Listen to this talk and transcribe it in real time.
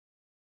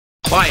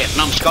Quiet,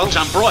 numbskulls,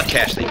 I'm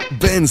broadcasting.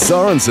 Ben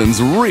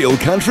Sorensen's Real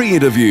Country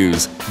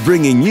Interviews,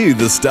 bringing you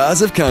the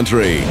stars of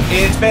country.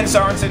 It's Ben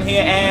Sorensen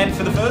here, and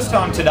for the first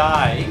time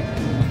today,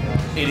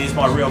 it is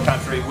my Real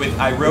Country with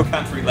a Real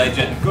Country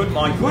legend,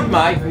 my good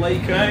mate, Lee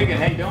Kernaghan.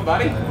 How you doing,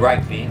 buddy?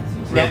 Great, Ben.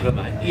 Real good,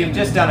 mate. You've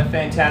just done a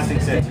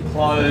fantastic set to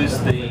close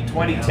the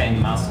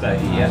 2010 Muster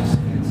here.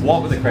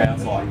 What were the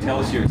crowds like? Tell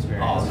us your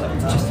experience. Oh,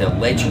 it's just a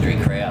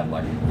legendary crowd,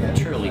 like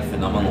truly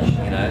phenomenal.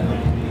 You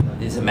know,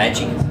 there's a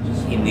magic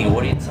in the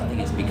audience. I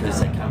think it's because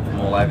they come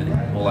from all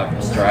over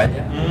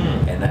Australia,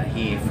 and they're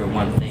here for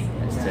one thing: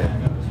 it's to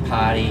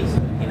party.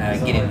 You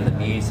know, get into the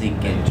music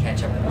and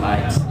catch up with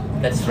mates.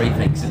 That's three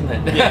things, isn't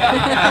it?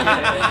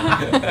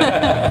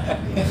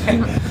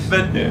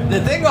 But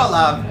the thing I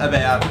love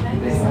about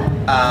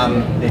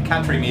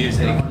country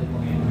music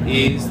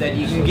is that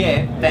you can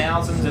get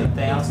thousands and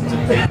thousands of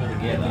people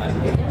together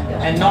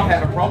and not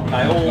have a problem.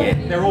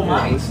 They're all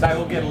mates. They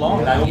all get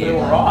along. They all do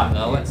all right.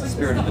 Well, that's the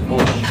spirit of the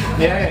bush.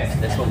 Yeah,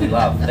 that's what we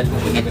love. That's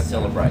what we get to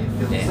celebrate.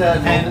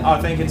 Yeah. And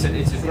I think it's a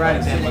great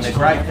example and a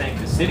great thing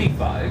for city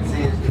folk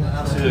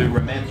to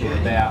remember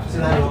about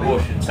the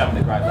bush and some of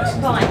the great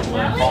lessons that we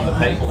learn from the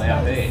people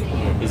out there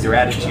is their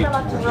attitude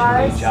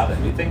towards each other.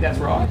 Do you think that's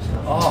right?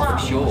 Oh,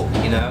 for sure.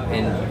 You know,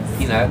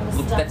 and you know,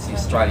 look, that's the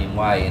Australian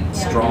way, and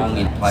strong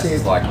in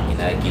places like, you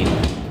know,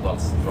 again, well,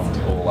 it's from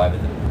all over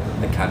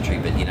the country,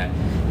 but you know,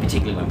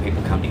 particularly when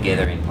people come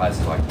together in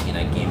places like, you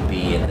know,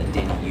 Gympie and the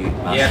Denny Ute,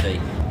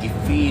 Musty, you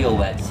feel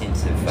that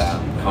sense of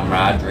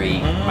camaraderie,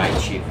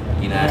 mateship.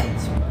 You know,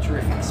 it's a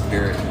terrific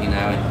spirit. You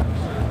know,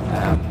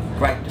 and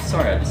great.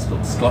 Sorry, I just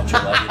spilled scotch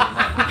all over you.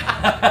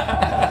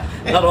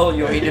 Not all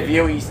your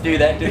interviewees do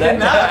that, do they?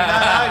 No,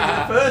 you're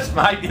the first,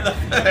 mate. You're the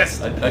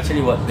first. I tell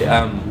you what,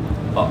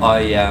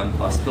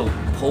 I spilled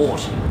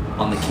port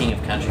on the king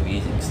of country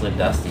music, Slim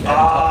Dusty.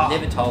 I've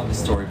never told this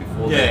story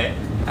before. Yeah.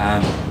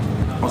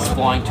 I was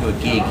flying to a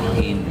gig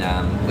in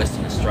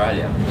Western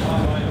Australia,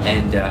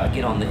 and I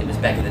get on. It was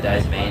back in the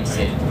days of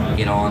Ansett.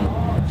 Get on,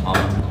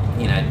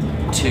 you know,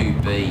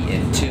 2B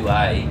and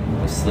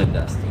 2A was Slim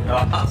Dusty.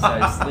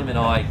 So Slim and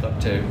I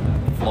got to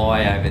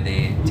fly over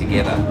there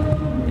together,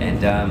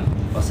 and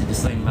I said to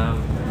Slim, "Do you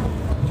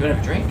want to have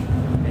a drink?"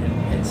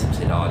 And Slim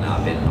said, "Oh no,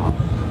 I better not."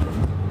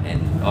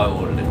 And I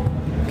ordered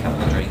a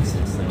couple of drinks,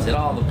 and Slim said,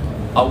 "Oh look,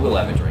 I will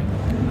have a drink."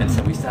 And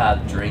so we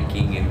started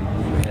drinking, and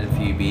we had a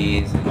few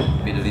beers and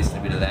a bit of this and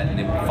a bit of that, and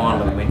then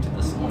finally we went to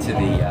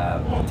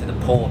the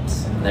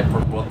ports, and they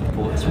brought the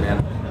ports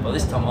around. Well,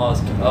 this time I was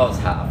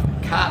half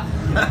cut,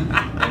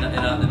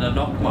 and I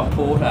knocked my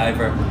port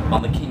over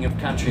on the king of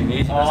country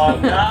music. Oh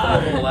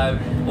no!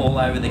 all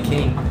over the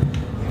king.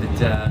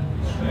 But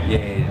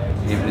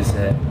yeah, it was.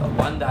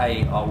 One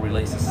day I'll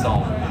release a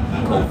song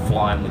called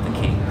 "Flying with the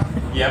King."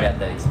 About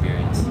that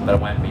experience, but I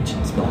won't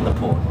mention spilling the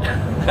port.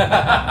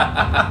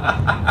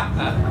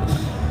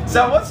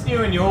 So what's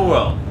new in your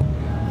world?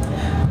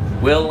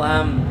 Well,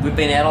 we've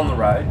been out on the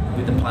road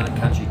with the Planet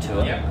Country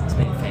Tour. It's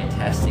been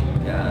fantastic,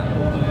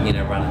 you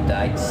know, running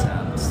dates.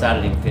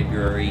 Started in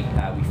February,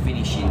 we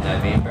finish in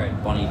November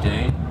at Bonnie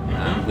Doon,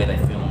 where they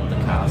filmed the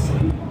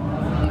castle.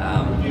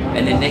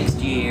 And then next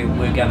year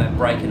we're going to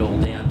break it all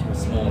down to a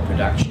smaller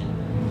production,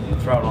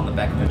 throw it on the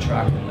back of a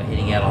truck, and we're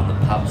heading out on the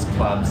pubs,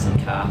 clubs and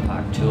car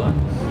park tour.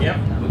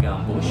 We're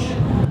going bush,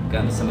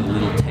 going to some of the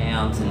little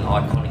towns and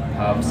iconic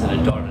pubs that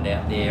are dotted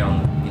out there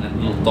on, you know,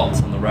 little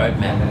dots on the road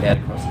map out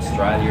across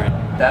Australia.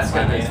 And that's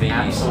going to be an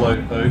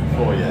absolute hoot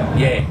for you.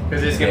 Yeah.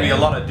 Because there's going to be a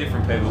lot of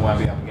different people who won't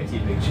be able to get to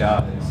your big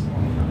shows.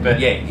 But I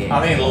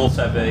think it'll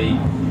also be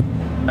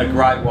a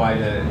great way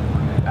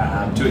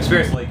to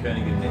experience Lee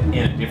Kernaghan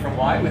in a different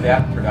way,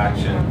 without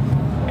production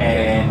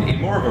and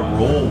in more of a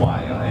raw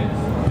way. I mean,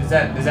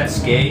 does that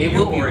scare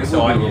you or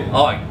excite you?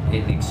 Oh,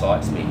 it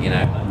excites me, you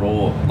know,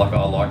 raw. Like,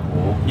 I like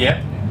raw.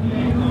 Yep.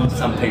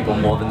 Some people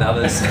more than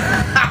others.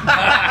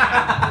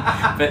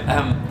 But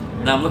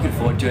no, I'm looking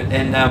forward to it.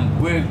 And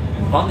we're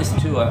on this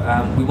tour.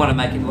 We want to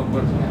make it look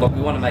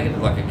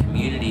like a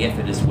community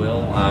effort as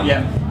well.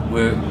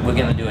 We're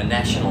going to do a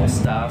national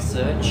star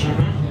search.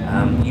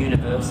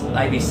 Universal,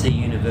 ABC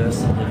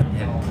Universal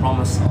have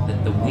promised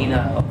that the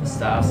winner of the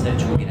Star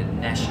Search will get a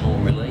national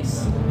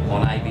release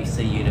on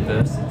ABC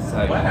Universal.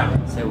 So,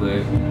 so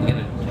we're going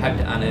to hope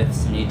to unearth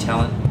some new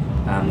talent,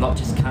 not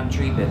just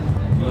country, but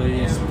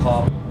blues,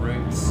 pop,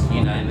 roots,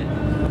 you name it.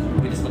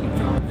 We're just looking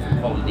for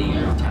quality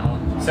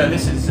talent. So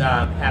this is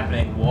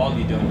happening while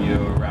you're doing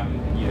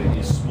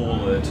your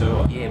smaller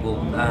tour. Yeah,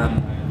 well,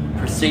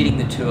 preceding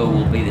the tour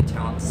will be the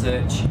talent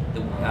search.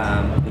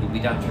 It'll be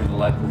done through the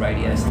local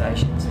radio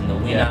stations, and the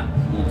winner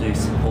will do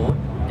support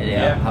at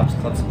our pubs,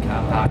 clubs and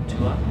car park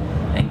tour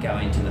and go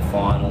into the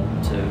final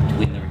to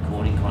win the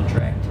recording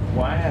contract.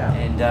 Wow.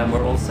 And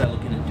we're also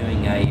looking at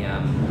doing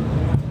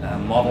a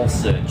model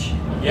search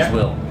as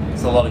well.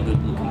 There's a lot of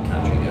good looking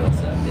country girls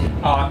out there,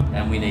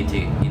 and we need to,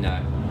 you know,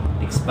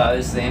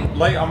 expose them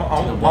Lee,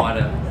 to the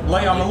wider...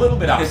 Lee, I'm a little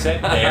bit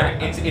upset there.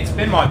 It's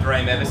been my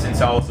dream ever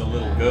since I was a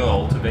little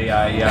girl to be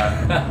a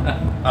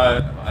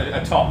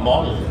top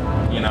model,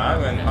 you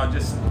know, and I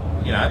just,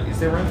 you know, is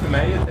there room for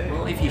me there?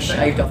 Well, if you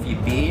shaved off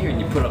your beard and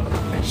you put a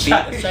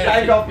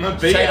Shaved off my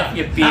beard. Shaved off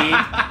your beard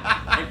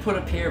and put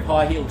a pair of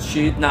high-heeled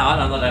shoes? No, I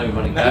don't know where we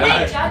want to go. You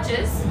need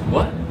judges.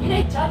 What? You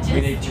need judges.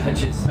 We need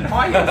judges.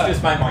 High heels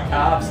just make my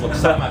calves look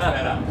so much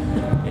better.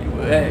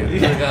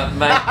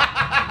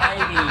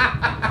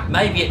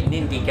 Maybe at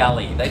Nindy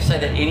Gully. They say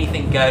that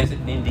anything goes at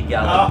Nindy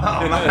Gully.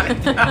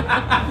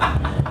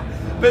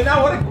 But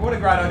no, what a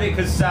great idea,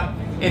 because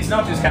it's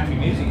not just country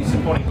music, you're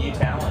supporting new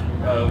talent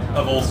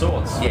of all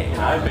sorts. Yeah, you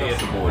know, be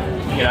it,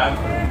 you know,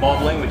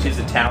 modelling, which is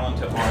a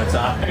talent on its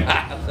own.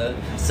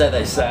 So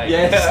they say.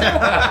 Yes.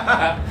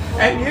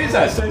 And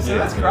muso, so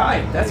that's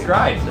great. That's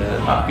great.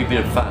 Be a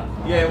bit of fun.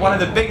 Yeah, one of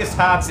the biggest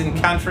hearts in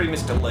country,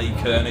 Mr. Lee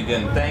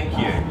Kernahan. Thank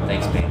you.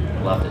 Thanks,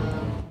 Ben. Loved it.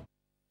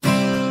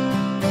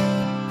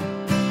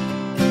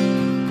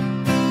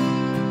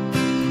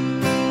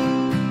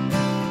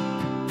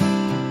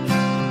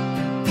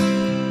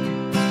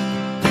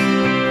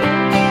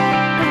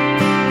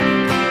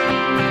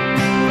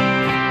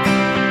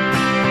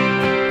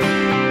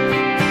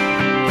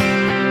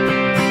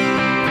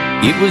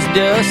 It was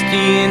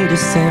dusty in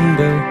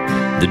December,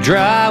 the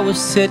dry was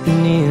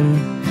setting in.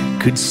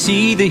 Could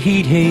see the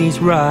heat haze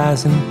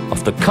rising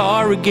off the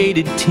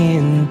corrugated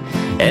tin,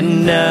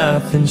 and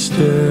nothing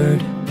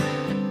stirred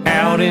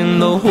out in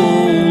the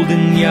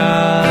holding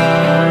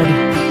yard.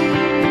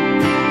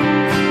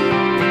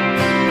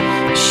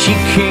 She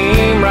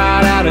came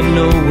right out of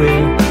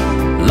nowhere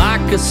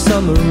like a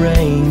summer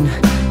rain.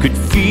 Could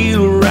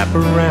feel her wrap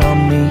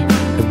around me,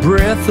 her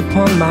breath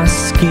upon my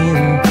skin,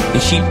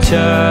 and she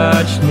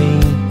touched me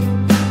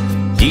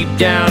deep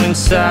down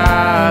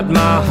inside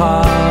my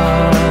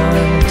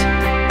heart.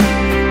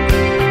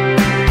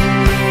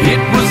 It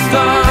was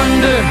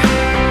thunder,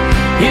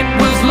 it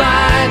was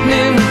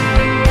lightning,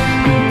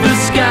 the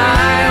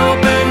sky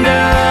opened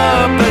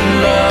up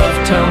and love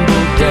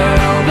tumbled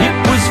down. It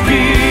was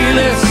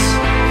fearless,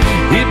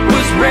 it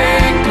was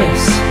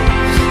reckless,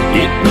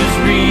 it was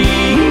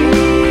real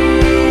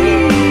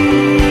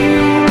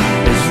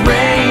as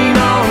rain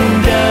on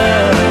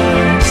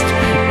dust.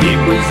 It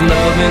was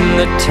love in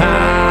the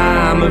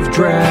time of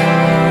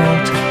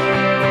drought.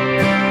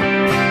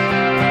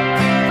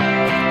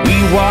 We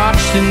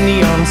watched the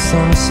neon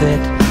sunset,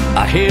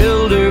 I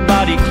held her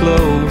body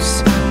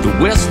close. The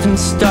western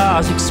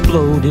stars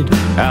exploded,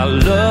 our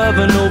love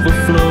and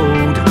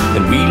overflowed,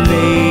 and we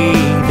lay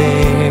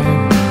there,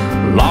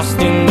 lost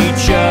in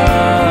each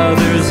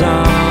other's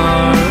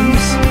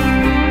arms.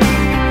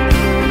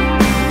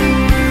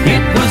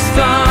 It was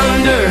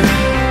thunder,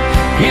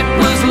 it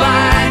was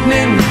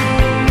lightning,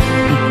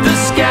 the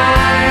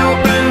sky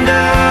opened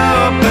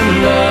up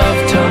and love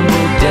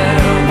tumbled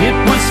down. It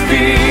was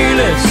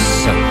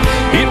fearless,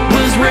 it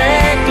was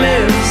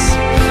reckless,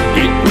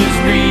 it was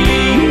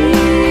real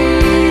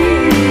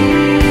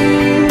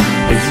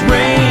as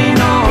rain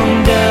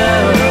on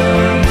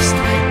dust.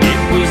 It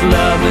was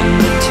love in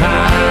the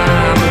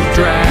time of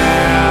drought.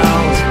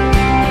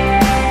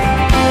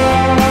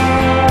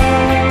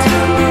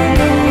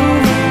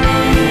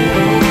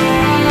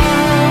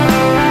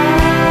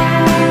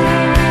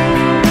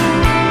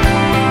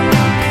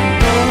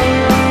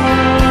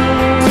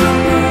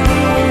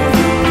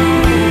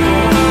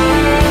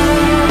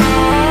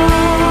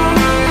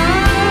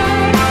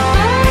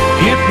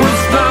 It was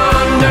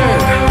thunder,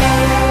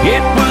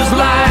 it was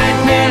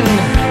lightning,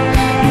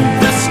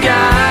 the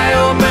sky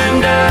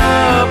opened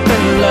up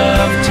and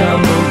love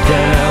tumbled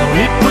down.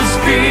 It was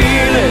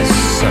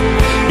fearless,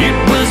 it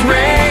was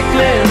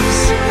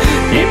reckless,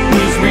 it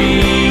was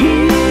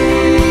real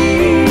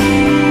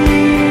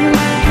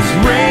as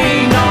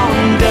rain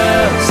on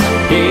dust.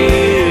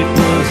 It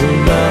was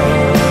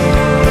love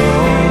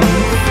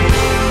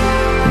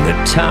in the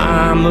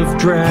time of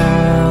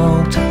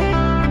drought.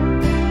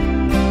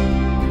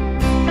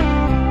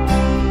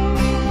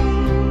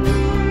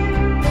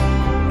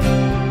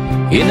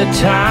 In a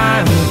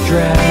time of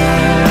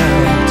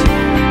drought.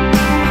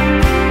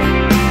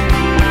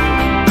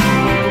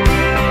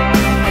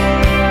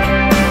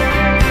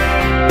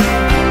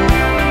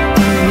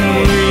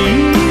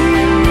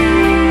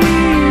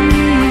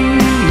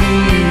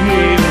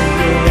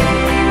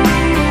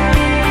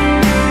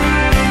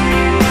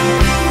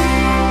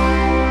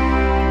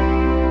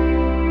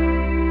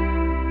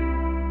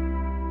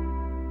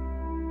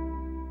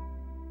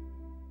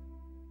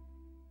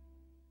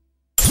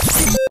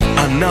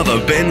 Another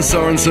Ben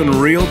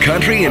Sorensen Real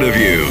Country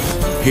interview.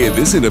 Hear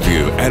this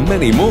interview and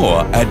many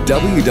more at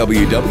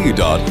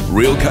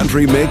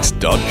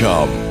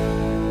www.realcountrymix.com.